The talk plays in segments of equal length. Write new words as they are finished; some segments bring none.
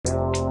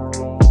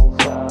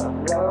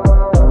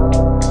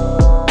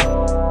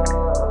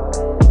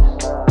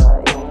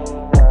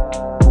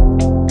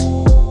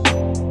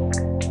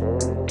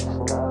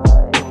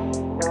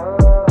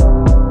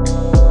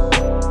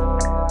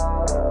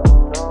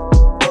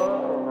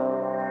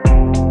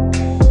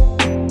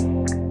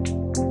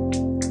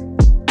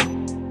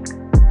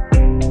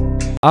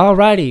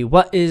Alrighty,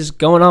 what is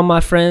going on, my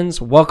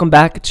friends? Welcome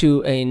back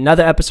to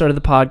another episode of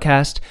the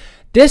podcast.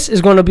 This is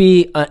going to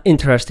be an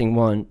interesting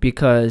one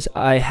because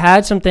I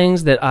had some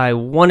things that I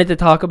wanted to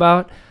talk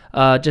about.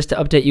 Just to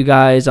update you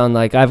guys on,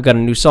 I've got a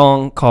new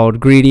song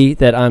called Greedy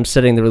that I'm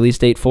setting the release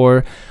date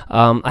for.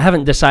 I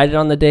haven't decided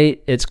on the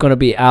date. It's going to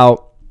be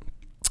out.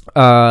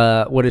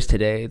 What is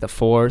today? The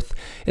 4th.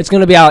 It's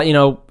going to be out,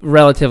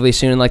 relatively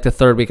soon, like the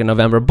 3rd week of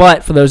November.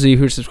 But for those of you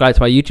who subscribe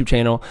to my YouTube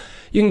channel,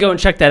 you can go and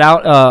check that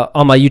out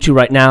on my YouTube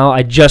right now.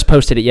 I just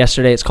posted it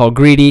yesterday. It's called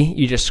Greedy.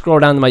 You just scroll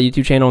down to my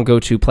YouTube channel and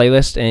go to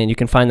playlist, and you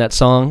can find that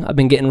song. I've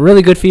been getting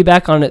really good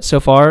feedback on it so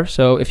far.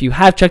 So if you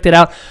have checked it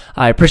out,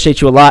 I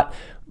appreciate you a lot.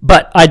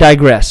 But I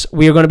digress.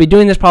 We are going to be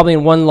doing this probably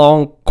in one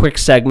long, quick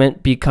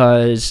segment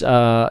because,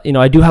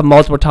 I do have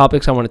multiple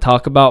topics I want to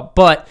talk about.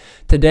 But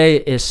today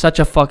is such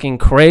a fucking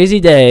crazy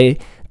day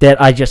that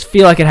I just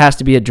feel like it has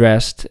to be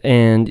addressed.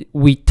 And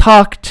we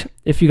talked,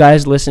 if you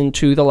guys listened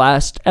to the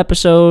last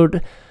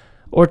episode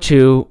or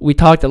two, we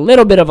talked a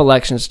little bit of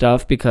election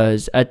stuff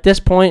because at this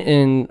point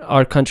in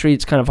our country,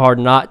 it's kind of hard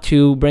not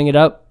to bring it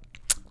up.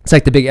 It's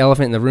like the big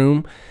elephant in the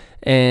room.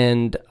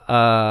 And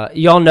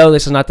y'all know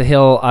this is not the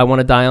hill I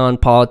want to die on,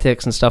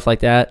 politics and stuff like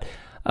that.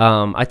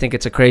 I think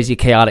it's a crazy,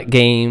 chaotic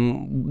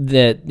game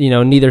that,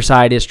 neither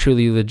side is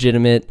truly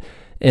legitimate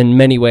in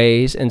many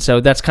ways. And so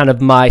that's kind of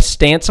my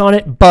stance on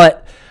it.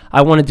 But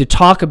I wanted to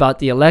talk about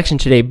the election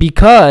today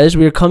because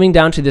we're coming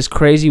down to this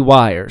crazy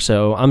wire.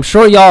 So I'm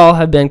sure y'all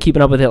have been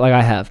keeping up with it like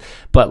I have.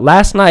 But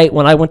last night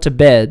when I went to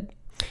bed,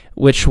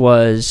 which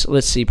was,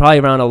 probably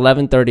around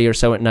 11:30 or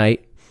so at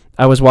night,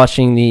 I was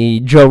watching the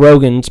Joe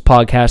Rogan's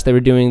podcast. They were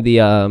doing the,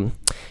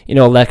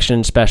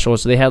 election special.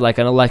 So they had like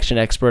an election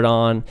expert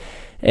on,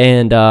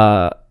 and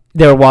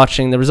they were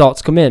watching the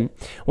results come in.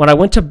 When I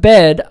went to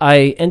bed,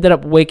 I ended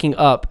up waking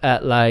up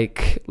at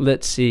it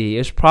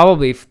was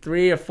probably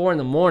 3 or 4 in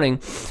the morning.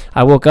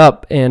 I woke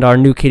up and our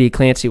new kitty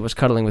Clancy was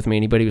cuddling with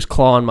me, but he was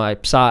clawing my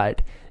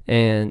side,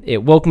 and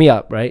it woke me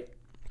up, right?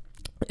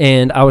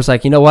 And I was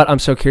like, you know what? I'm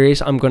so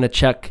curious. I'm going to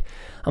check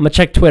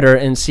Twitter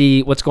and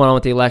see what's going on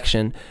with the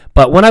election.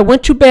 But when I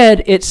went to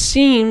bed, it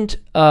seemed,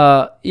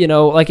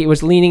 like it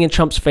was leaning in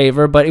Trump's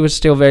favor, but it was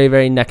still very,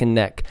 very neck and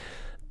neck.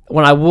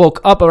 When I woke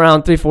up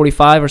around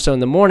 3:45 or so in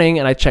the morning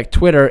and I checked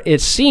Twitter,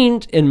 it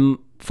seemed,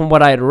 from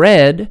what I had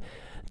read,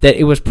 that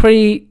it was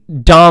pretty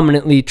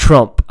dominantly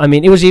Trump. I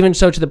mean, it was even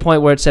so to the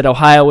point where it said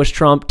Ohio was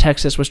Trump,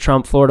 Texas was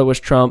Trump, Florida was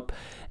Trump,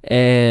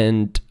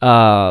 and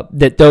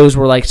that those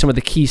were like some of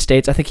the key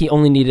states. I think he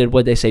only needed,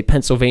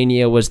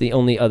 Pennsylvania was the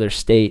only other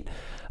state.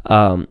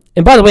 And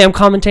by the way, I'm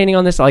commentating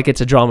on this like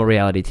it's a drama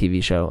reality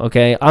TV show,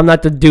 okay? I'm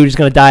not the dude who's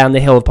going to die on the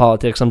hill of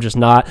politics. I'm just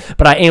not.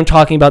 But I am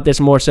talking about this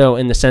more so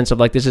in the sense of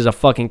this is a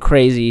fucking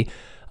crazy,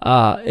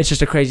 it's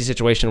just a crazy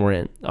situation we're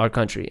in, our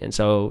country. And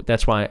so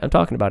that's why I'm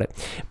talking about it.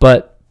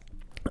 But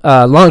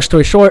long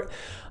story short,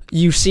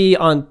 you see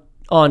on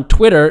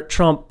Twitter,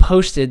 Trump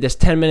posted this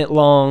 10-minute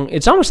long,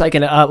 it's almost like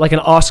an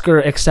Oscar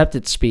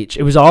acceptance speech.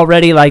 It was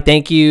already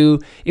thank you.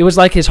 It was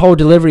like his whole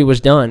delivery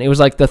was done. It was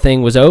like the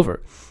thing was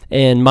over.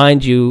 And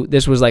mind you,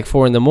 this was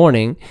 4 in the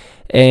morning,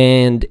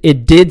 and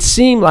it did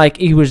seem like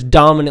he was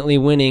dominantly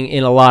winning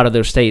in a lot of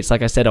those states.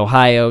 Like I said,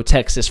 Ohio,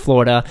 Texas,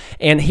 Florida,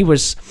 and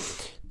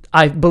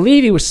I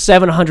believe he was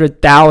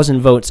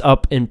 700,000 votes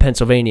up in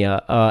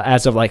Pennsylvania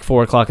as of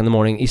 4 o'clock in the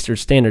morning Eastern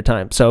Standard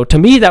Time. So to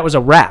me, that was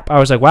a wrap. I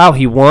was like, wow,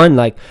 he won.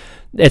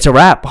 It's a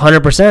wrap,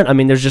 100%. I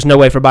mean, there's just no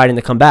way for Biden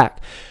to come back.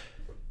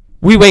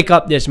 We wake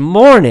up this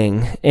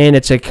morning, and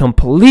it's a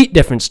complete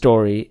different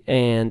story,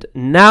 and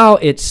now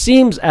it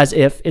seems as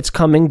if it's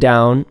coming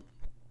down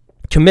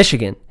to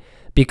Michigan,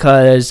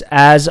 because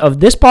as of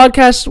this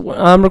podcast,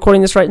 I'm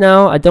recording this right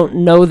now, I don't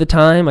know the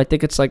time. I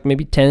think it's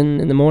maybe 10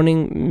 in the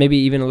morning, maybe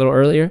even a little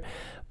earlier,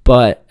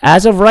 but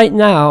as of right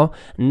now,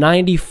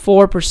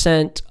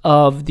 94%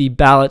 of the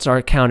ballots are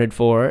accounted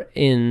for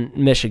in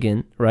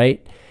Michigan,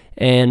 right?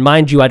 And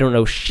mind you, I don't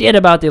know shit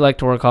about the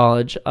Electoral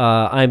College.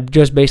 I'm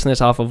just basing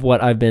this off of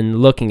what I've been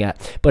looking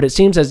at. But it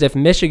seems as if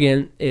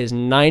Michigan is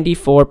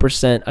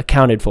 94%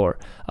 accounted for,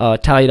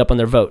 tallied up on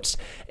their votes.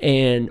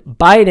 And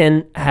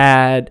Biden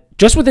had,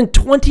 just within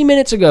 20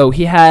 minutes ago,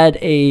 he had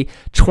a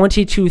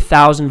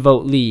 22,000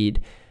 vote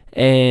lead.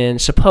 And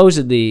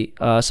supposedly,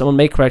 someone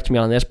may correct me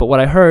on this, but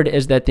what I heard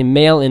is that the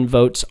mail-in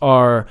votes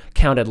are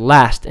counted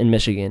last in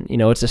Michigan.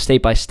 It's a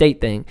state-by-state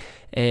thing.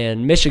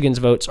 And Michigan's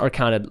votes are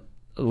counted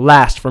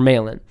last for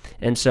mail-in.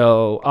 And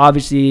so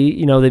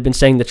obviously, they've been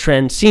saying the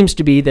trend seems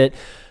to be that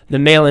the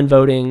mail-in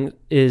voting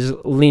is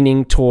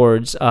leaning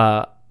towards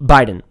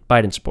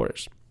Biden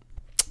supporters.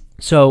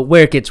 So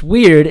where it gets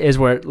weird is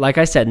where, like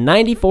I said,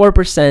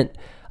 94%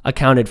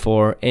 accounted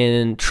for,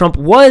 and Trump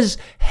was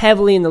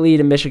heavily in the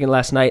lead in Michigan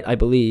last night, I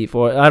believe,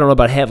 or I don't know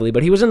about heavily,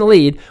 but he was in the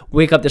lead.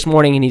 Wake up this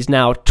morning and he's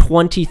now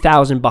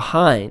 20,000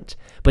 behind.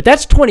 But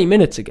that's 20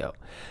 minutes ago.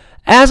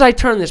 As I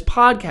turn this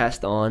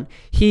podcast on,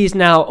 he's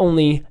now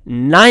only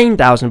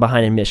 9,000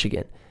 behind in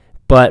Michigan.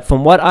 But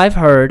from what I've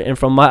heard and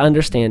from my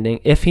understanding,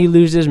 if he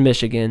loses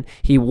Michigan,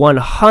 he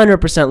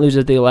 100%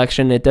 loses the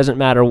election. It doesn't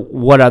matter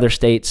what other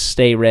states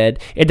stay red.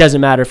 It doesn't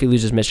matter if he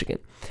loses Michigan.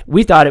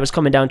 We thought it was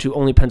coming down to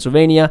only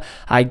Pennsylvania.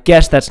 I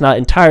guess that's not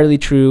entirely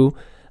true.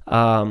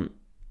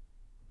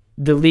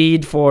 The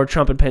lead for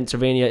Trump in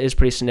Pennsylvania is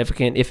pretty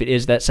significant if it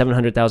is that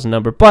 700,000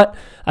 number. But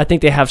I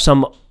think they have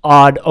some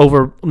odd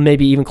over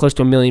maybe even close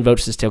to 1 million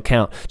votes to still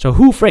count. So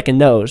who freaking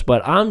knows?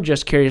 But I'm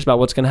just curious about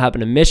what's going to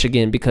happen in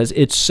Michigan because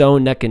it's so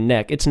neck and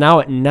neck. It's now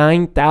at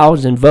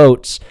 9,000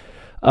 votes.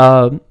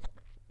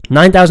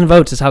 9,000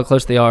 votes is how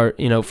close they are,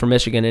 for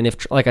Michigan. And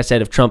if, like I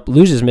said, if Trump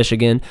loses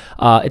Michigan,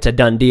 it's a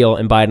done deal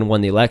and Biden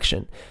won the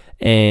election.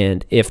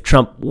 And if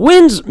Trump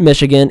wins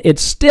Michigan,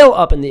 it's still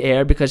up in the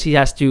air because he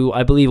has to,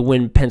 I believe,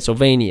 win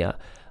Pennsylvania,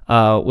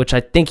 which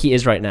I think he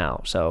is right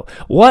now. So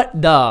what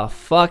the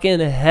fucking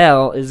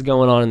hell is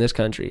going on in this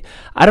country?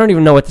 I don't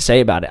even know what to say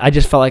about it. I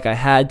just felt like I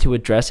had to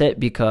address it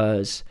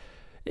because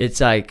it's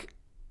like,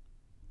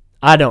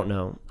 I don't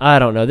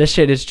know. This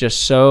shit is just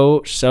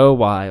so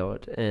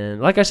wild.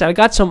 And like I said, I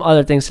got some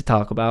other things to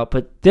talk about,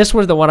 but this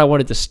was the one I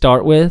wanted to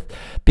start with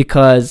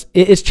because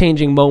it is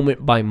changing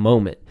moment by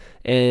moment.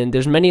 And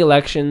there's many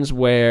elections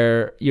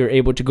where you're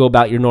able to go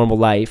about your normal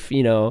life,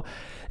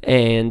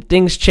 and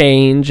things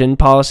change and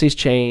policies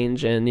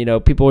change and,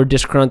 people are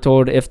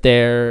disgruntled if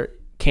their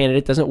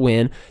candidate doesn't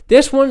win.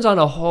 This one's on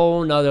a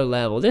whole nother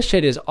level. This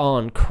shit is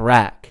on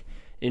crack,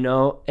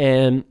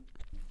 and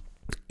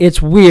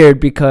it's weird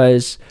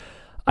because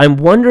I'm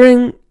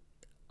wondering,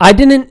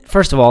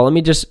 first of all, let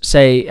me just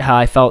say how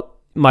I felt.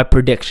 My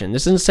prediction.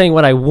 This isn't saying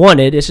what I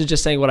wanted. This is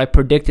just saying what I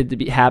predicted to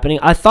be happening.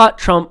 I thought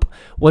Trump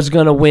was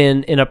going to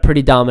win in a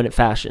pretty dominant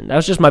fashion. That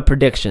was just my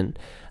prediction.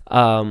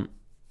 I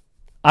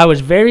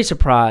was very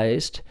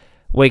surprised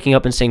waking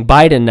up and seeing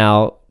Biden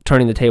now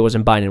turning the tables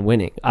and Biden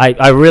winning.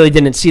 I really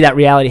didn't see that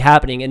reality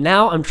happening. And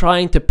now I'm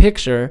trying to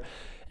picture,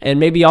 and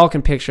maybe y'all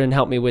can picture and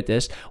help me with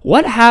this.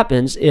 What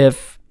happens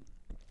if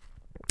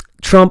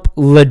Trump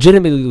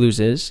legitimately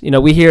loses?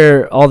 We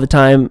hear all the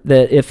time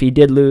that if he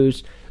did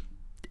lose,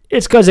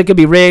 it's because it could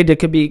be rigged. It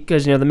could be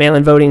because, the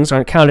mail-in votings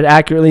aren't counted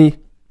accurately.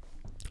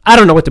 I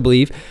don't know what to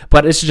believe,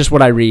 but this is just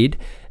what I read.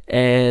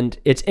 And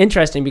it's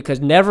interesting because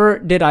never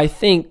did I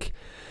think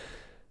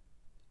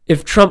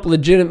if Trump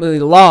legitimately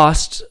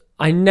lost,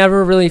 I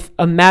never really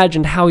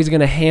imagined how he's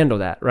going to handle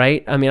that,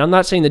 right? I mean, I'm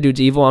not saying the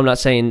dude's evil. I'm not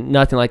saying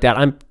nothing like that.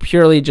 I'm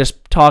purely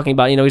just talking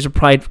about, he's a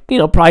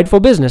prideful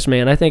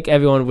businessman. I think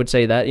everyone would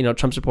say that,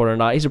 Trump supporter or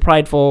not. He's a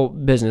prideful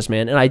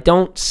businessman. And I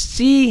don't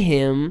see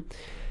him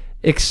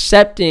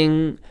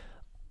accepting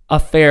a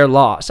fair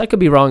loss. I could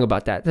be wrong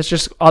about that. That's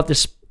just off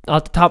the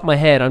top of my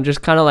head. I'm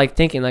just kind of like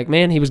thinking like,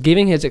 man, he was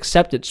giving his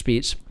acceptance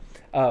speech,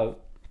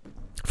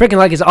 freaking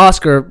like his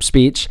Oscar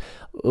speech,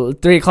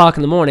 3:00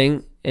 in the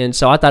morning. And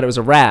so I thought it was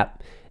a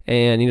wrap.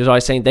 And he was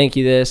always saying, thank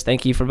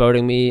you for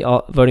voting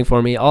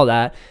for me, all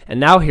that. And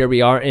now here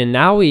we are. And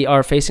now we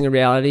are facing a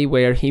reality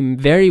where he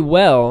very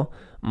well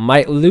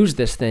might lose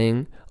this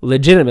thing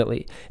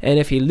legitimately. And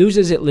if he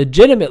loses it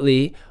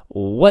legitimately,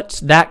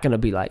 what's that going to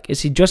be like?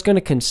 Is he just going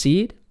to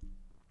concede?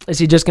 Is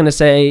he just going to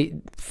say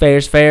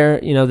fair's fair?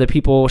 The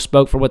people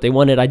spoke for what they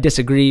wanted. I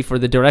disagree for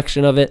the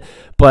direction of it,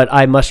 but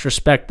I must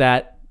respect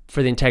that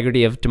for the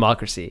integrity of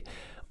democracy.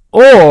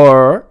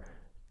 Or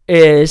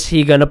is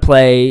he going to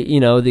play,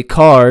 the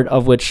card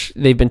of which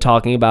they've been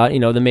talking about,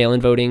 the mail-in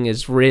voting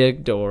is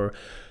rigged, or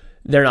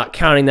they're not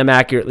counting them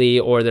accurately,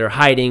 or they're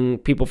hiding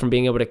people from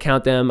being able to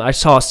count them. I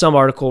saw some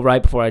article right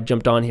before I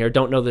jumped on here.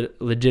 Don't know the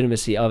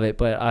legitimacy of it,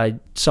 but I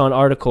saw an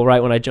article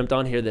right when I jumped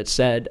on here that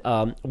said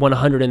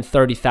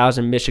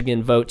 130,000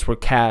 Michigan votes were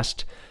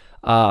cast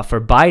for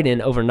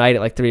Biden overnight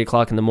at like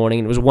 3:00 in the morning.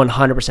 And it was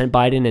 100%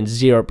 Biden and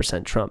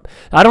 0% Trump.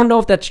 I don't know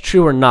if that's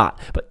true or not,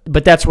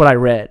 but that's what I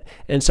read.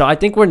 And so I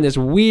think we're in this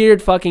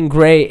weird fucking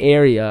gray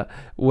area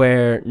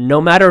where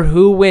no matter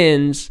who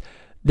wins,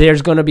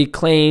 there's going to be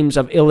claims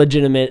of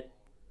illegitimate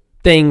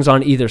things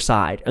on either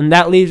side. And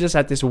that leaves us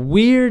at this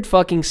weird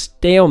fucking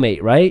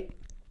stalemate, right?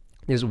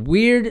 This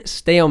weird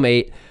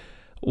stalemate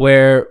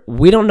where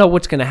we don't know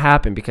what's going to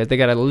happen because they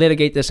got to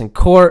litigate this in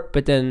court,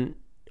 but then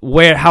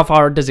how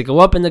far does it go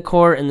up in the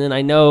court? And then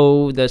I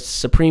know the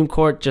Supreme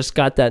Court just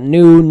got that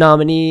new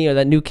nominee or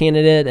that new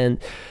candidate. And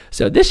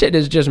so this shit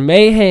is just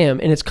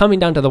mayhem, and it's coming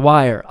down to the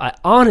wire. I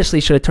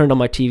honestly should have turned on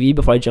my TV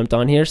before I jumped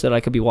on here so that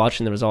I could be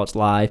watching the results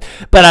live,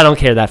 but I don't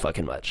care that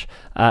fucking much.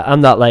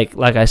 I'm not like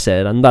I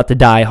said, I'm not the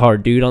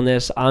die-hard dude on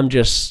this.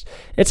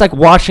 It's like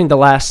watching the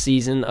last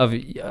season of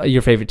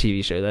your favorite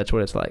TV show. That's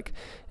what it's like.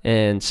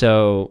 And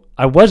so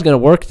I was going to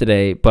work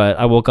today, but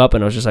I woke up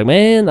and I was just like,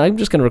 man, I'm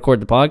just going to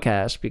record the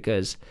podcast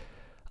because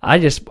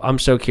I'm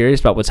so curious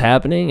about what's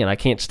happening and I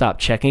can't stop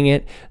checking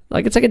it.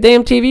 Like, it's like a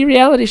damn TV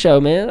reality show,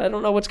 man. I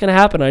don't know what's going to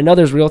happen. I know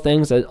there's real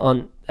things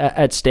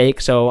at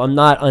stake, so I'm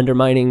not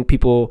undermining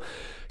people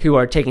who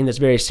are taking this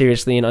very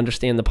seriously and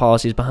understand the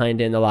policies behind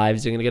it and the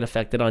lives are going to get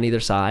affected on either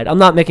side. I'm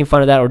not making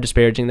fun of that or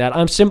disparaging that.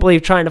 I'm simply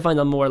trying to find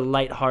a more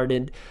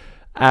lighthearted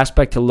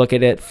aspect to look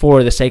at it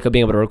for the sake of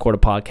being able to record a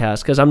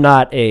podcast, because I'm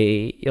not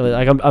a,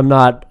 like,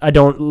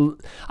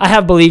 I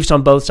have beliefs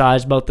on both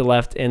sides, both the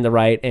left and the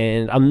right,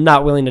 and I'm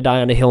not willing to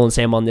die on a hill and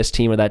say I'm on this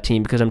team or that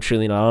team, because I'm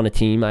truly not on a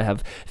team. I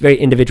have very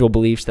individual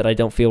beliefs that I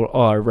don't feel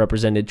are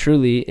represented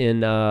truly in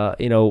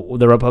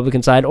the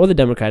Republican side or the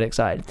Democratic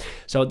side.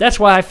 So that's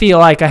why I feel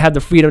like I have the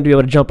freedom to be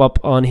able to jump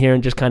up on here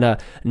and just kind of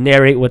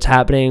narrate what's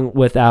happening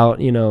without,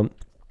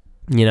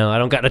 I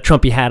don't got a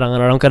Trumpy hat on.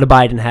 I don't got a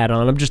Biden hat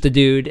on. I'm just a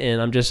dude, and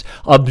I'm just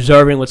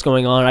observing what's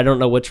going on. I don't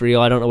know what's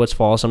real. I don't know what's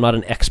false. I'm not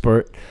an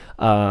expert.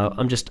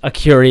 I'm just a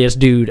curious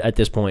dude at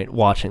this point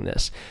watching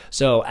this.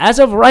 So as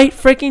of right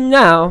freaking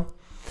now,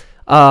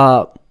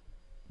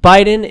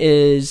 Biden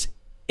is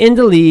in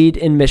the lead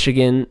in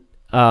Michigan.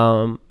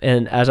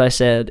 And as I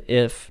said,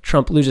 if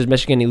Trump loses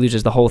Michigan, he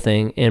loses the whole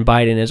thing, and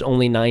Biden is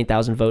only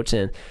 9,000 votes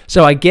in.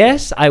 So I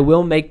guess I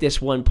will make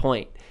this one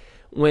point.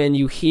 When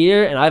you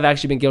hear, and I've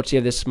actually been guilty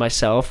of this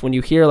myself, when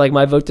you hear like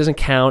my vote doesn't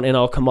count and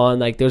come on,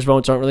 like those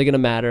votes aren't really going to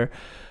matter.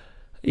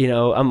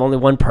 I'm only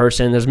one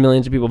person. There's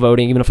millions of people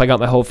voting. Even if I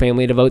got my whole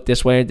family to vote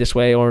this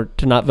way, or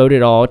to not vote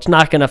at all, it's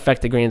not going to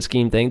affect the grand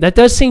scheme thing. That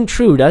does seem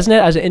true, doesn't it?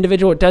 As an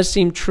individual, it does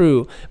seem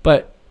true.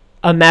 But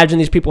imagine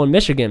these people in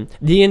Michigan.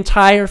 The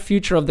entire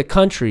future of the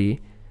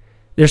country,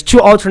 there's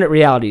two alternate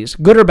realities,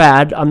 good or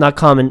bad. I'm not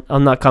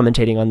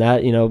commentating on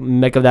that.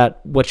 Make of that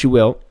what you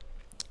will.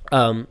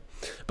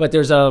 But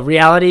there's a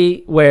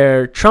reality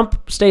where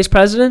Trump stays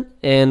president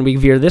and we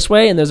veer this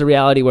way, and there's a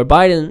reality where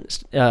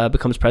Biden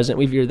becomes president,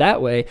 we veer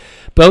that way.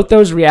 Both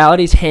those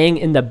realities hang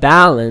in the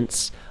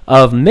balance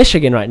of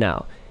Michigan right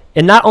now.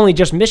 And not only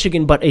just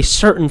Michigan, but a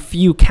certain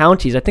few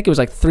counties. I think it was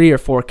like 3 or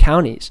 4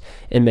 counties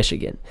in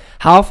Michigan.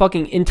 How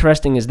fucking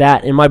interesting is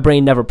that? And my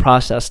brain never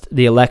processed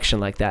the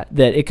election like that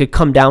it could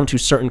come down to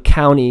certain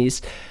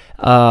counties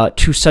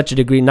to such a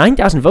degree.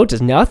 9,000 votes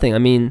is nothing. I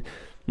mean,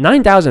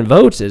 9,000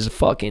 votes is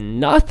fucking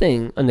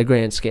nothing on the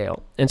grand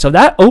scale. And so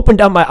that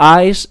opened up my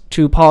eyes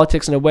to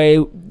politics in a way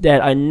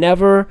that I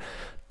never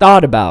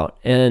thought about.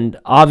 And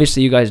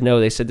obviously you guys know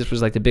they said this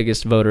was like the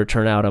biggest voter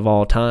turnout of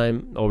all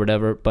time or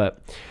whatever. But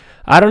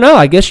I don't know.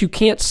 I guess you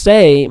can't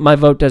say my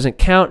vote doesn't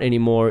count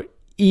anymore,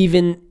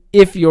 even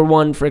if you're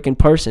one freaking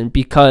person,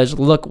 because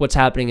look what's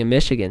happening in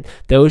Michigan.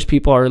 Those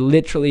people are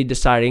literally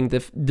deciding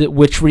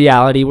which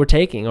reality we're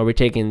taking. Are we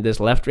taking this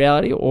left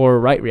reality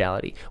or right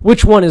reality?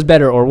 Which one is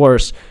better or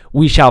worse?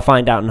 We shall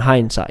find out in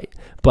hindsight.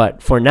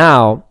 But for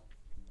now,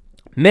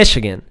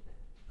 Michigan,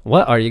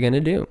 what are you going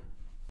to do?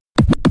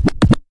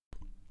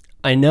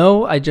 I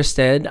know I just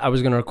said I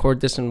was going to record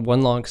this in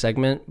one long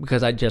segment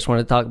because I just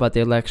wanted to talk about the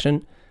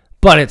election,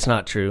 but it's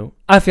not true.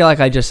 I feel like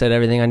I just said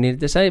everything I needed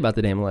to say about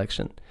the damn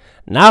election.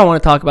 Now I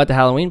want to talk about the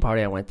Halloween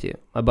party I went to.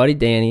 My buddy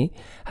Danny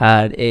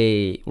had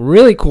a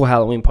really cool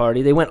Halloween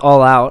party. They went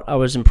all out. I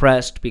was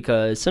impressed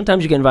because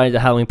sometimes you get invited to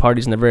Halloween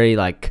parties and they're very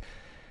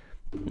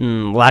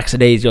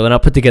lackadaisical. They're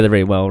not put together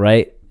very well,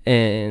 right?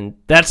 And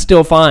that's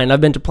still fine.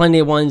 I've been to plenty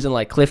of ones in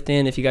like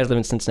Clifton. If you guys live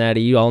in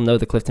Cincinnati, you all know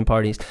the Clifton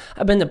parties.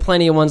 I've been to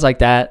plenty of ones like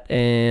that,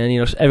 and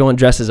everyone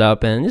dresses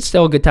up and it's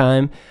still a good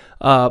time.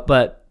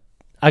 But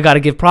I got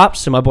to give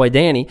props to my boy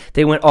Danny.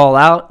 They went all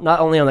out, not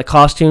only on the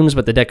costumes,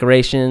 but the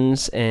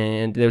decorations,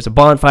 and there was a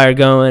bonfire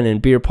going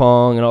and beer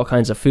pong and all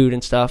kinds of food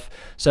and stuff.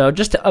 So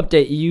just to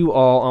update you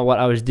all on what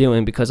I was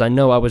doing, because I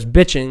know I was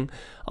bitching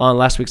on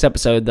last week's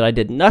episode that I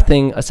did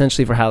nothing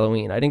essentially for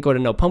Halloween. I didn't go to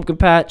no pumpkin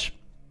patch,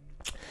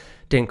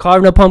 didn't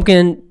carve no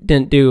pumpkin,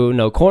 didn't do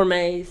no corn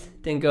maze,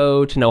 didn't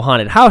go to no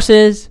haunted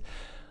houses.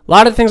 A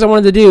lot of the things I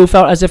wanted to do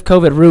felt as if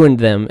COVID ruined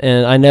them,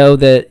 and I know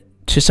that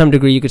to some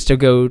degree you could still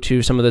go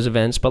to some of those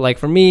events, but like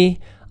for me,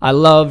 I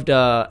loved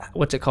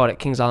what's it called at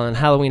Kings Island,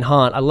 Halloween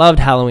Haunt. I loved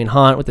Halloween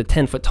Haunt with the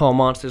 10-foot tall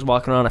monsters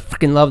walking around. I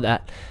freaking love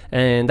that,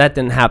 and that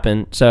didn't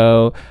happen.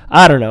 So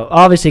I don't know.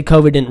 Obviously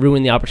COVID didn't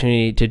ruin the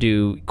opportunity to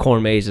do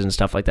corn mazes and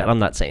stuff like that. I'm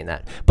not saying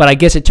that, but I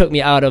guess it took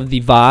me out of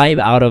the vibe,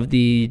 out of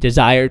the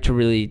desire to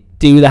really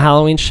do the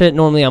Halloween shit.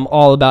 Normally I'm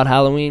all about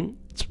Halloween.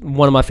 It's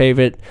one of my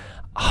favorite.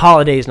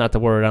 Holiday is not the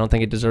word. I don't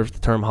think it deserves the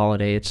term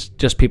holiday. It's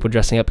just people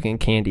dressing up getting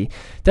candy.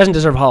 It doesn't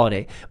deserve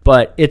holiday,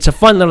 but it's a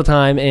fun little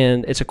time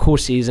and it's a cool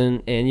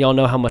season, and y'all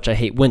know how much I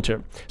hate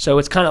winter. So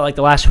it's kind of like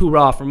the last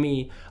hoorah for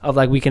me of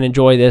like we can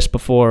enjoy this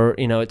before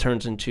it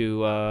turns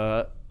into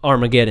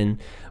Armageddon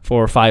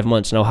for 5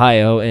 months in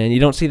Ohio and you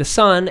don't see the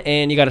sun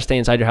and you got to stay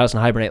inside your house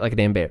and hibernate like a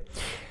damn bear.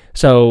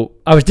 So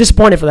I was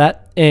disappointed for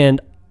that,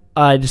 and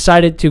I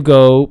decided to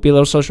go be a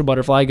little social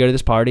butterfly, go to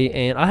this party,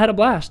 and I had a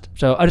blast.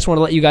 So I just want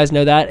to let you guys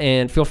know that,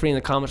 and feel free in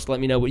the comments to let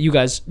me know what you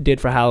guys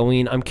did for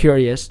Halloween. I'm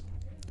curious.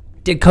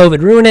 Did COVID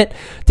ruin it?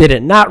 Did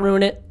it not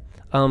ruin it?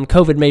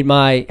 COVID made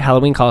my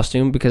Halloween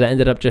costume because I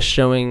ended up just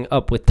showing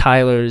up with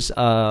Tyler's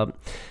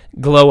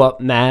glow-up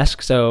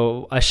mask.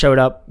 So I showed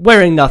up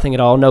wearing nothing at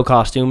all, no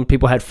costume.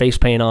 People had face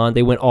paint on.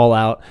 They went all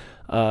out.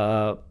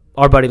 Our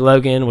buddy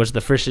Logan was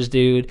the freshest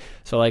dude.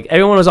 So, like,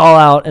 everyone was all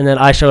out, and then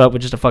I showed up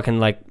with just a fucking,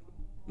 like,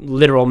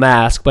 literal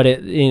mask, but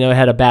it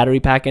had a battery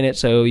pack in it,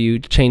 so you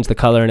change the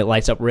color and it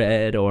lights up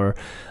red, or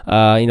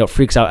it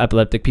freaks out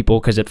epileptic people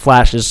because it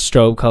flashes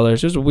strobe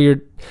colors. It was a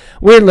weird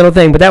little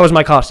thing, but that was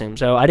my costume,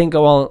 so I didn't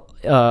go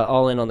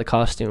all in on the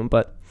costume,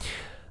 but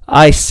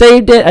I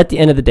saved it at the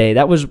end of the day.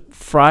 That was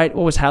Friday.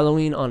 What was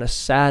Halloween on a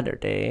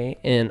Saturday,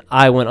 and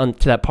I went on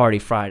to that party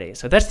Friday.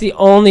 So that's the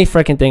only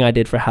freaking thing I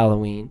did for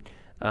Halloween.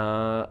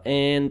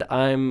 And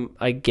I'm,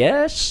 I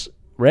guess,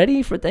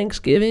 ready for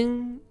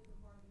Thanksgiving.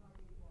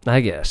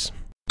 I guess.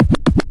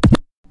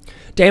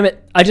 Damn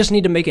it! I just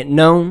need to make it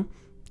known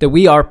that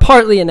we are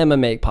partly an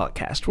MMA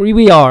podcast.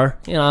 We are.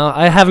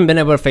 I haven't been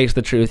able to face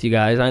the truth, you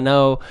guys. I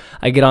know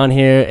I get on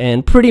here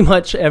and pretty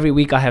much every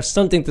week I have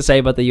something to say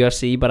about the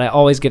UFC, but I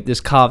always give this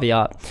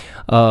caveat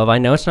of, I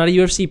know it's not a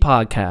UFC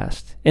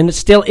podcast, and it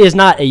still is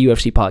not a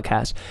UFC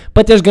podcast,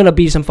 but there's going to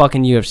be some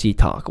fucking UFC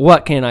talk.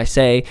 What can I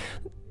say?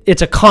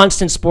 It's a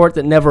constant sport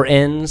that never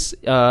ends.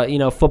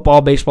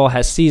 Football, baseball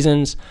has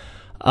seasons.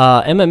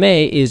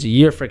 MMA is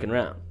year freaking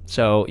round.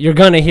 So you're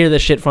going to hear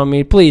this shit from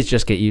me. Please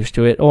just get used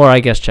to it. Or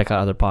I guess check out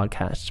other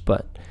podcasts.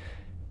 But,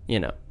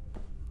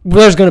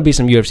 there's going to be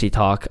some UFC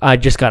talk. I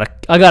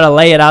gotta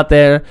lay it out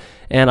there.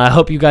 And I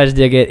hope you guys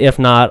dig it. If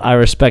not, I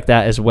respect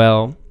that as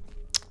well.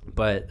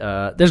 But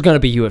there's going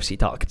to be UFC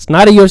talk. It's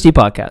not a UFC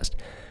podcast,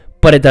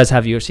 but it does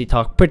have UFC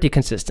talk pretty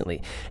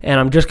consistently. And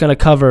I'm just going to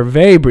cover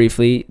very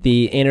briefly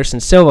the Anderson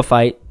Silva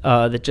fight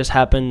that just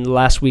happened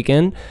last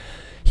weekend.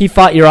 He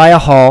fought Uriah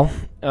Hall,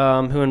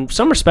 who in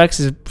some respects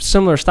is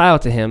similar style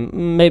to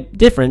him, maybe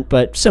different,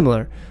 but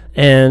similar.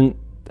 And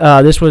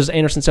this was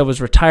Anderson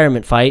Silva's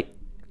retirement fight,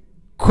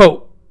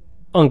 quote,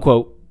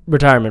 unquote,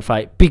 retirement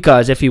fight,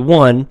 because if he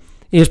won,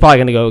 he was probably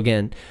going to go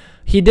again.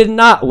 He did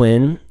not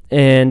win,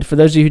 and for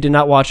those of you who did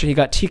not watch it, he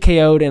got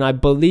TKO'd, and I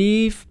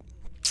believe,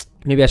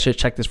 maybe I should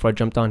check this before I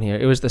jumped on here,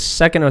 it was the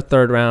second or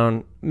third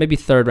round, maybe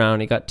third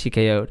round, he got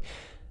TKO'd,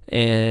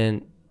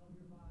 and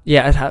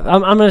yeah,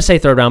 I'm going to say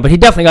third round, but he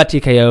definitely got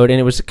TKO'd,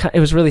 and it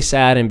was really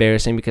sad and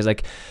embarrassing because,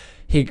 like,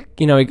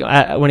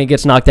 when he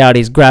gets knocked out,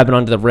 he's grabbing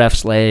onto the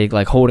ref's leg,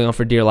 like, holding on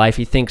for dear life.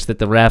 He thinks that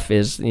the ref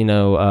is,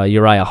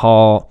 Uriah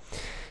Hall.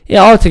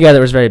 Yeah, altogether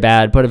it was very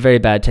bad, put a very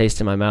bad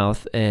taste in my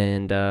mouth,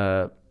 and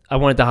I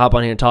wanted to hop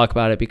on here and talk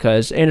about it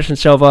because Anderson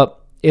Silva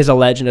is a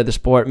legend of the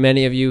sport.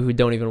 Many of you who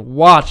don't even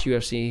watch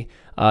UFC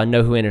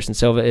know who Anderson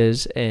Silva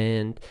is,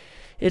 and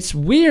it's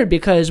weird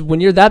because when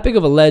you're that big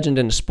of a legend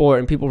in a sport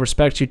and people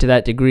respect you to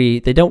that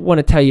degree, they don't want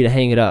to tell you to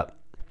hang it up.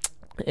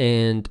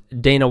 And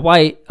Dana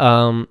White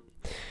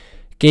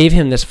gave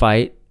him this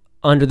fight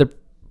under the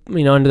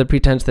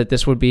pretense that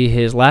this would be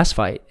his last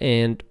fight.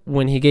 And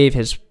when he gave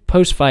his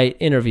post-fight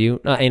interview,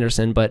 not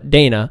Anderson, but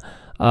Dana,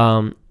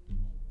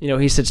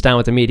 he sits down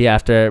with the media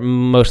after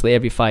mostly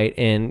every fight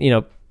and,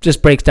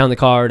 just breaks down the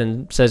card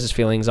and says his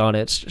feelings on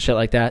it, shit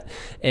like that.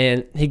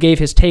 And he gave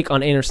his take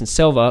on Anderson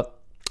Silva.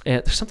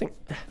 And there's something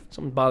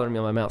bothering me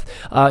on my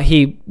mouth.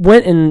 He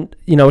went and,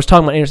 was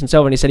talking about Anderson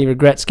Silva, and he said he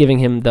regrets giving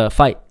him the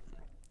fight.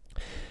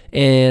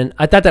 And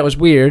I thought that was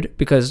weird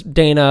because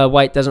Dana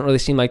White doesn't really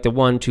seem like the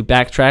one to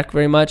backtrack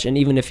very much. And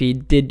even if he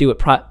did do it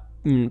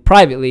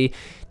privately,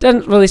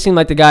 doesn't really seem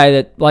like the guy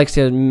that likes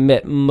to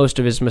admit most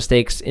of his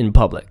mistakes in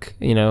public,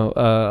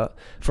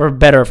 for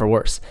better or for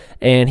worse.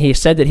 And he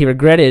said that he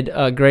regretted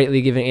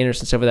greatly giving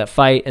Anderson Silva that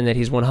fight and that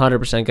he's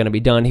 100% going to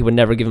be done. He would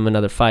never give him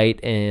another fight,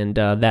 and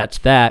that's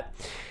that.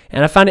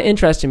 And I find it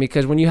interesting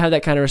because when you have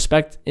that kind of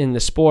respect in the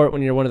sport,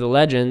 when you're one of the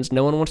legends,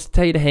 no one wants to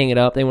tell you to hang it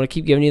up. They want to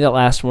keep giving you that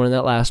last one and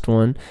that last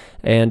one.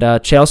 And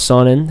Chael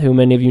Sonnen, who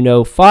many of you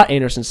know fought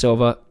Anderson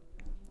Silva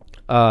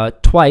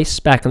twice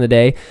back in the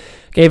day,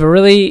 gave a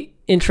really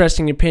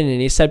interesting opinion.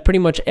 He said pretty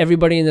much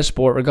everybody in the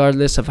sport,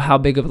 regardless of how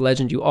big of a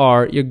legend you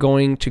are, you're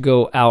going to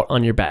go out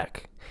on your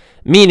back.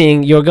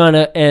 Meaning you're going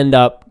to end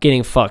up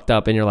getting fucked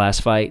up in your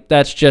last fight.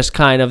 That's just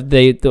kind of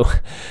it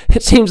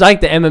seems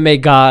like the MMA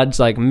gods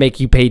like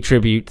make you pay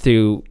tribute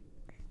through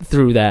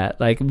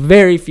that. Like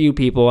very few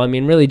people, I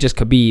mean really just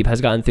Khabib has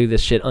gotten through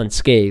this shit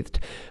unscathed.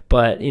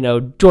 But,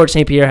 George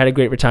St. Pierre had a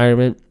great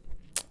retirement.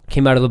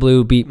 Came out of the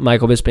blue, beat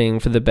Michael Bisping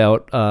for the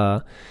belt,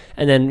 and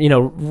then,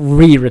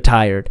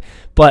 re-retired.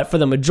 But for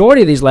the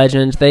majority of these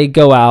legends, they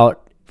go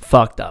out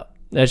fucked up.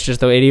 That's just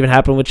the way it even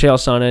happened with Chael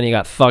Sonnen. He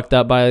got fucked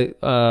up by,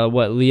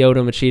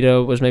 Lyoto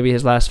Machida was maybe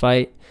his last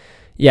fight.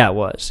 Yeah, it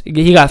was.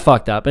 He got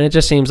fucked up, and it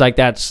just seems like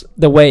that's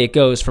the way it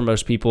goes for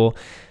most people.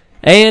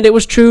 And it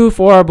was true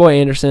for our boy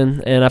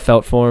Anderson, and I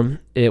felt for him.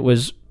 It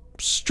was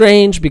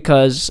strange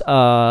because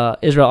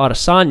Israel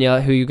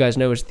Adesanya, who you guys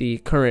know is the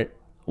current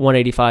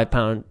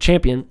 185-pound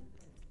champion,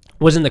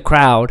 was in the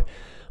crowd.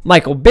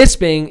 Michael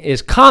Bisping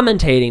is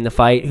commentating the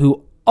fight,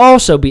 who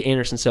also beat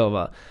Anderson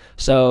Silva.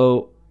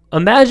 So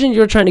imagine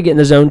you're trying to get in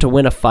the zone to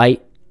win a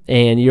fight,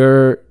 and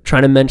you're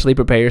trying to mentally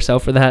prepare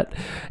yourself for that,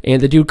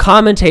 and the dude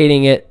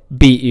commentating it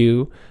beat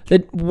you.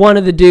 One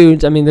of the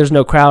dudes, I mean, there's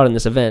no crowd in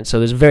this event, so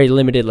there's very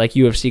limited like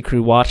UFC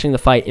crew watching the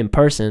fight in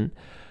person.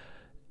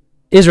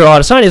 Israel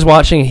Adesanya is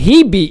watching.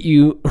 He beat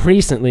you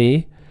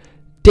recently.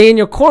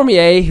 Daniel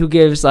Cormier, who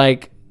gives I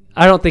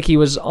don't think he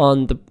was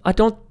on the.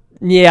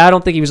 Yeah, I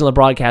don't think he was on the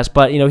broadcast,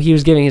 but, he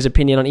was giving his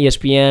opinion on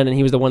ESPN, and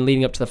he was the one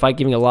leading up to the fight,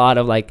 giving a lot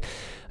of,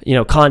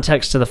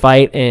 context to the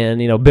fight and,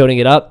 building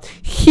it up.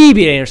 He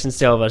beat Anderson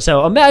Silva.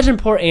 So imagine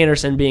poor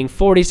Anderson being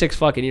 46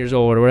 fucking years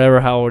old or whatever,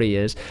 how old he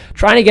is,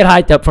 trying to get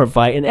hyped up for a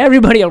fight, and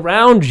everybody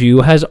around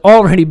you has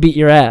already beat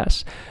your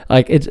ass.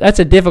 That's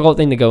a difficult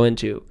thing to go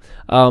into.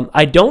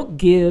 I don't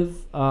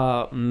give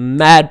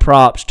mad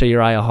props to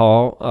Uriah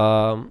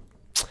Hall.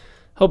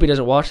 Hope he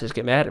doesn't watch this,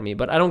 get mad at me,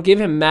 but I don't give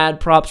him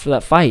mad props for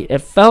that fight. It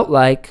felt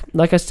like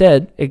I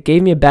said, it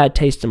gave me a bad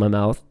taste in my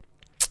mouth.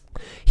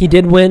 He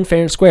did win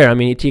fair and square. I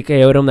mean, he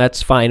TKO'd him.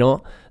 That's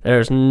final.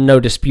 There's no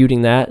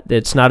disputing that.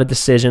 It's not a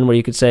decision where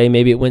you could say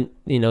maybe it went,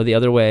 the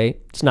other way.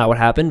 It's not what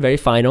happened. Very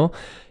final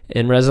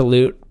and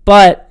resolute.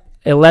 But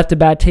it left a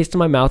bad taste in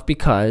my mouth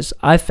because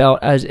I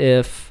felt as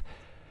if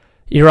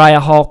Uriah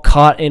Hall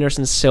caught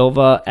Anderson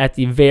Silva at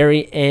the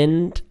very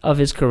end of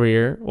his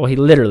career. Well, he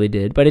literally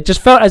did. But it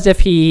just felt as if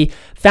he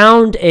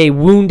found a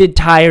wounded,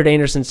 tired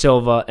Anderson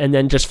Silva and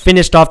then just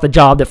finished off the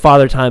job that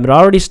Father Time had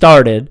already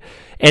started.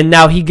 And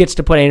now he gets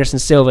to put Anderson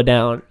Silva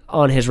down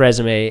on his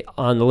resume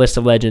on the list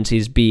of legends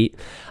he's beat.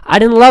 I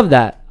didn't love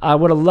that. I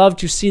would have loved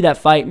to see that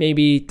fight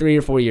maybe 3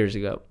 or 4 years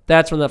ago.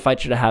 That's when that fight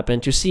should have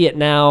happened. To see it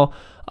now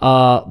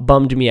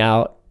bummed me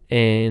out.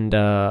 And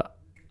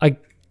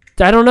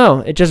I don't know.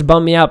 It just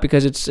bummed me out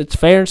because it's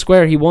fair and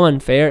square. He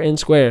won fair and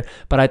square.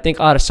 But I think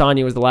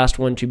Adesanya was the last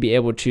one to be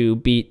able to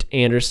beat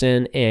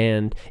Anderson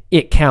and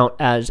it count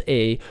as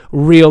a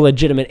real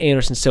legitimate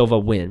Anderson Silva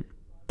win.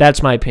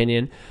 That's my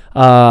opinion.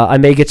 I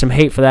may get some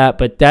hate for that,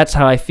 but that's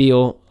how I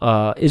feel.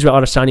 Israel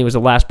Adesanya was the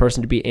last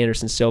person to beat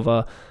Anderson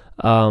Silva.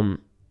 And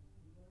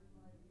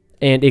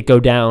it go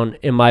down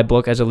in my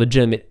book as a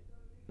legitimate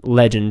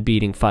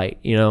legend-beating fight.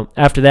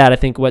 After that, I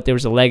think there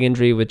was a leg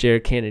injury with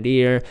Jared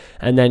Cannonier,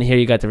 and then here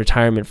you got the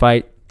retirement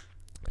fight.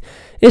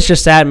 It's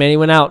just sad, man. He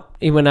went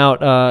out,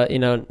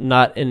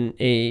 not in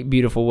a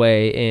beautiful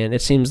way, and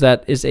it seems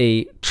that is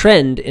a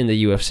trend in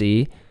the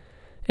UFC,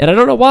 and I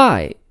don't know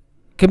why.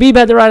 Khabib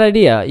had the right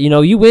idea.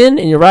 You win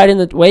and you're riding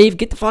the wave,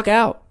 get the fuck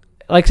out.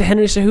 Like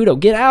Henry Cejudo,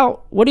 get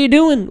out. What are you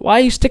doing? Why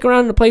you stick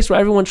around in a place where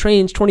everyone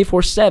trains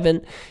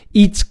 24/7,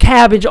 eats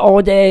cabbage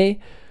all day,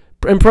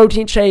 and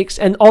protein shakes,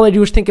 and all they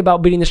do is think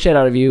about beating the shit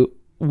out of you?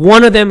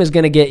 One of them is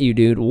going to get you,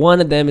 dude.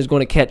 One of them is going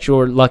to catch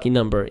your lucky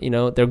number.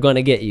 They're going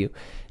to get you.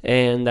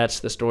 And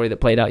that's the story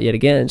that played out yet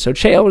again. So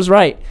Chael was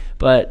right.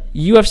 But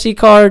UFC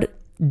card,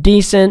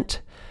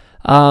 decent.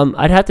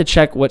 I'd have to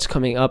check what's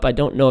coming up. I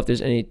don't know if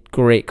there's any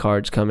great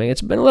cards coming.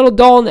 It's been a little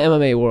dull in the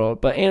MMA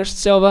world. But Anderson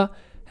Silva,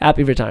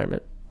 happy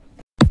retirement.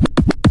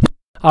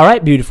 All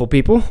right, beautiful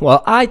people.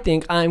 Well, I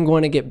think I'm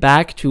going to get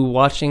back to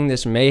watching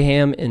this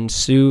mayhem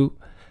ensue.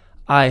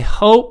 I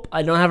hope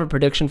I don't have a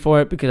prediction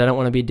for it because I don't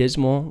want to be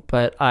dismal,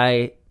 but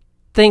I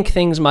think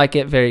things might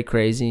get very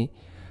crazy,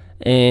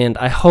 and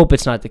I hope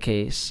it's not the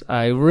case.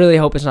 I really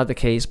hope it's not the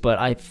case, but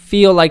I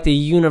feel like the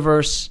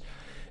universe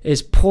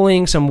is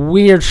pulling some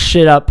weird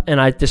shit up, and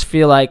I just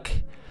feel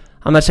like,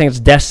 I'm not saying it's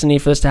destiny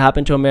for this to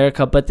happen to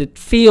America, but it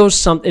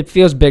feels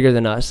bigger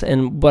than us.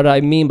 And what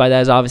I mean by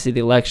that is obviously the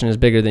election is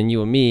bigger than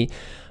you and me,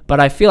 but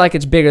I feel like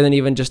it's bigger than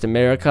even just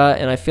America,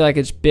 and I feel like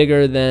it's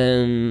bigger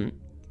than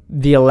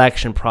the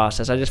election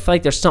process. I just feel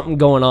like there's something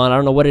going on. I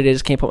don't know what it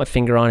is. Can't put my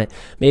finger on it.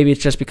 Maybe it's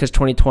just because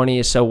 2020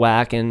 is so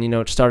whack, and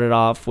it started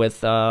off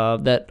with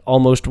that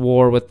almost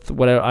war with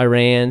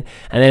Iran,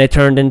 and then it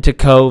turned into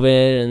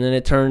COVID, and then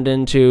it turned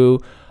into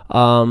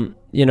all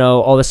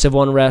the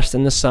civil unrest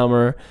in the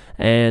summer,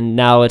 and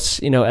now it's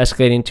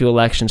escalating to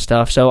election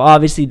stuff. So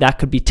obviously that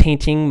could be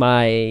tainting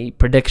my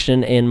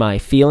prediction and my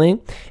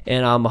feeling,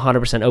 and I'm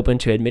 100% open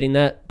to admitting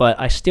that, but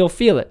I still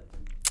feel it.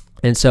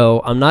 And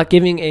so I'm not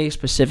giving a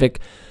specific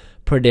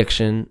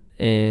prediction,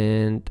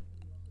 and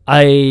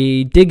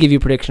I did give you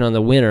a prediction on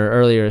the winner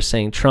earlier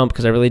saying Trump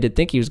because I really did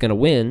think he was going to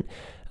win.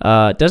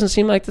 It doesn't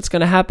seem like that's going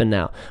to happen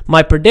now.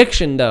 My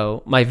prediction,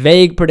 though, my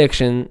vague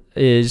prediction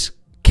is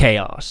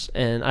chaos,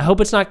 and I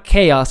hope it's not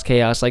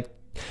chaos like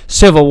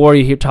civil war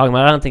you keep talking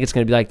about. I don't think it's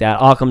going to be like that.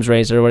 Occam's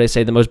razor, where they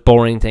say the most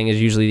boring thing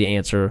is usually the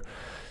answer.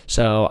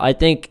 So I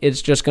think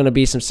it's just going to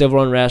be some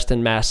civil unrest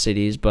in mass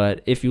cities,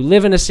 but if you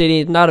live in a city,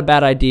 it's not a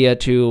bad idea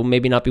to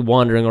maybe not be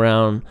wandering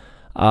around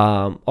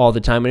all the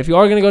time. And if you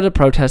are going to go to a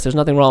protest, there's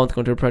nothing wrong with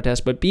going to a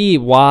protest, but be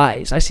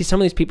wise. I see some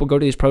of these people go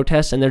to these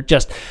protests and they're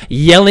just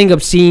yelling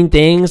obscene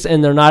things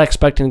and they're not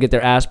expecting to get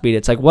their ass beat.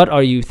 It's like, what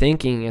are you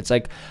thinking? It's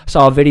like, I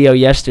saw a video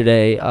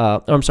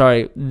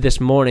this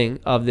morning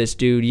of this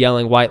dude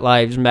yelling white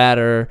lives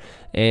matter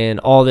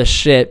and all this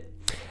shit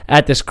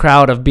at this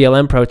crowd of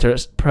BLM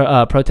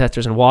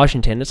protesters in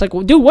Washington. It's like,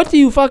 well, dude, what do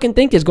you fucking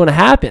think is going to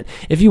happen?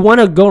 If you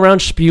want to go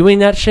around spewing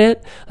that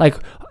shit, like,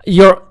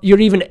 you're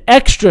even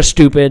extra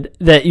stupid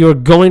that you're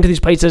going to these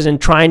places and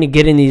trying to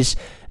get in these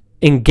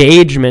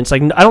engagements.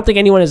 Like, I don't think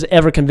anyone has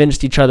ever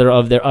convinced each other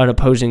of their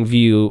unopposing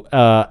view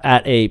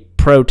at a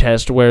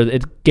protest where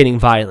it's getting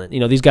violent.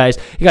 These guys,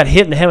 he got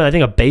hit in the head with, I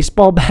think, a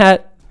baseball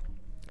bat.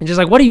 And just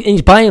like, what are you, and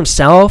he's by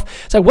himself.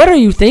 It's like, what are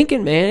you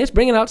thinking, man? It's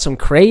bringing out some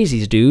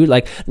crazies, dude.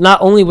 Like,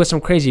 not only with some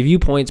crazy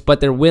viewpoints,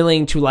 but they're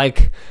willing to,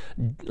 like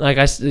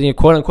I said,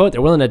 quote unquote,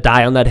 they're willing to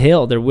die on that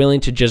hill. They're willing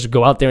to just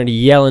go out there and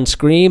yell and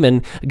scream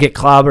and get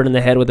clobbered in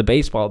the head with a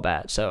baseball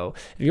bat. So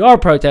if you are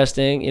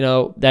protesting,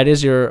 that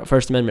is your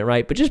First Amendment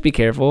right, but just be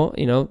careful,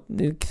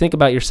 think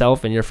about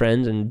yourself and your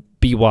friends and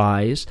be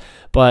wise.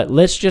 But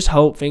let's just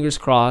hope, fingers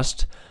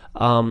crossed,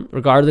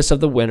 regardless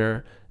of the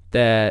winner,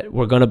 that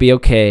we're going to be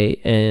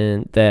okay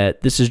and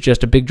that this is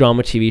just a big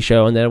drama TV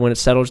show, and that when it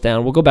settles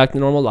down, we'll go back to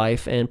normal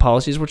life and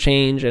policies will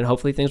change and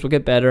hopefully things will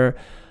get better.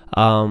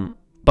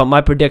 But my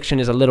prediction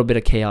is a little bit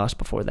of chaos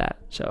before that.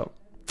 So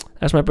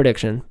that's my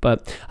prediction.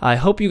 But I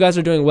hope you guys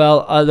are doing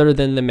well other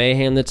than the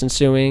mayhem that's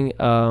ensuing.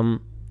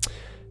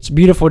 It's a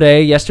beautiful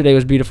day. Yesterday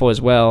was beautiful as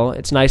well.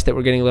 It's nice that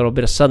we're getting a little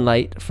bit of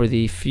sunlight for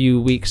the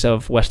few weeks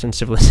of Western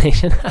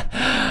civilization.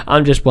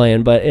 I'm just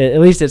playing, but at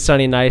least it's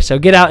sunny and nice. So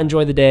get out,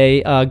 enjoy the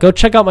day. Go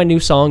check out my new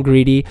song,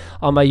 Greedy,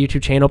 on my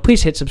YouTube channel.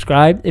 Please hit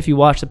subscribe. If you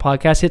watch the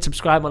podcast, hit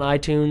subscribe on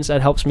iTunes.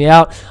 That helps me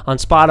out. On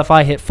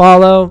Spotify, hit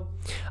follow.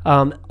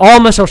 All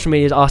my social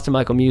media is Austin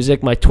Michael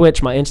Music. My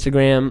Twitch, my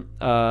Instagram,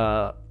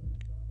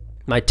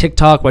 my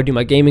TikTok where I do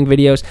my gaming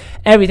videos.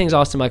 Everything's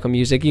Austin Michael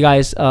Music. You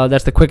guys,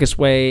 that's the quickest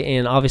way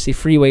and obviously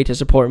free way to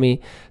support me.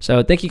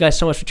 So thank you guys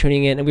so much for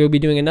tuning in. And we will be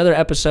doing another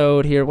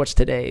episode here. What's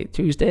today?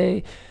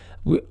 Tuesday?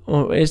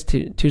 It's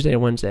Tuesday or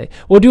Wednesday.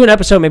 We'll do an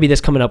episode maybe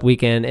this coming up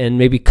weekend and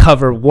maybe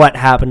cover what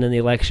happened in the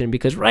election,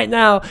 because right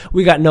now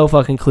we got no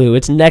fucking clue.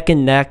 It's neck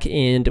and neck,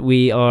 and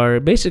we are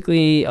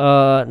basically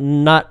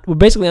we're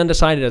basically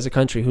undecided as a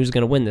country who's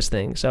going to win this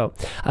thing. So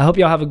I hope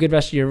y'all have a good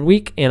rest of your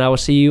week, and I will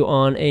see you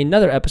on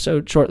another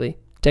episode shortly.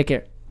 Take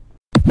care.